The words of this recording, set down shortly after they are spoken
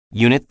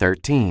Unit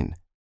 13,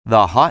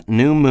 The Hot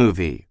New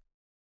Movie.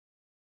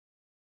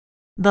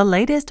 The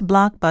latest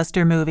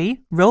blockbuster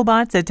movie,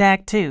 Robots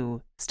Attack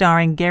 2,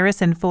 starring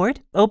Garrison Fort,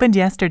 opened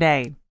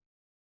yesterday.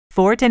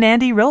 Fort and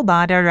Andy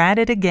Robot are at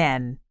it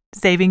again,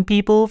 saving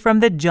people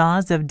from the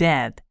jaws of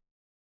death.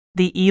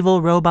 The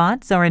evil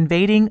robots are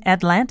invading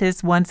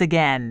Atlantis once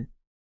again.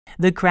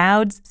 The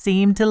crowds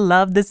seem to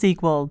love the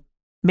sequel.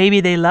 Maybe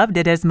they loved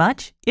it as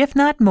much, if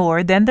not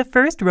more, than the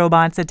first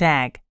Robots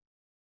Attack.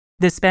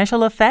 The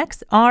special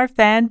effects are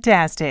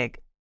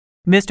fantastic.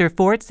 Mr.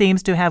 Fort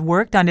seems to have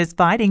worked on his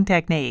fighting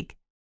technique.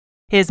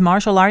 His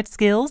martial arts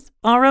skills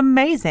are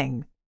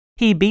amazing.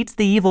 He beats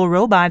the evil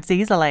robots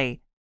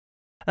easily.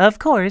 Of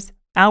course,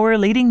 our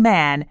leading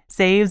man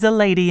saves a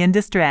lady in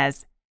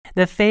distress,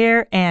 the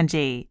fair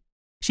Angie.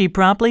 She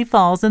promptly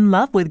falls in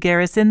love with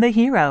Garrison the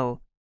hero.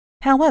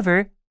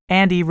 However,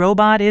 Andy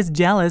Robot is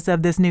jealous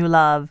of this new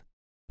love.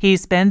 He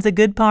spends a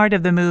good part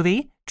of the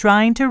movie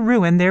trying to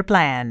ruin their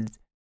plans.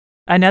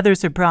 Another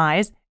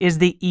surprise is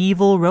the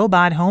evil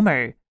robot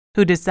Homer,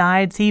 who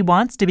decides he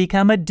wants to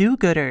become a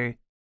do-gooder.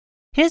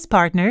 His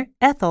partner,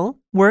 Ethel,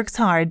 works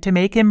hard to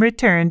make him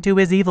return to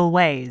his evil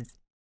ways.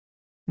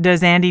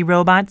 Does Andy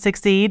Robot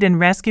succeed in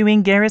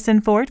rescuing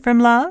Garrison Fort from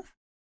love?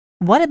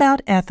 What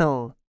about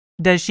Ethel?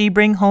 Does she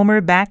bring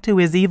Homer back to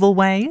his evil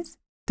ways?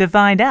 To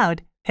find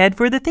out, head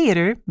for the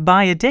theater,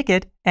 buy a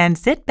ticket, and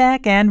sit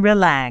back and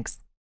relax.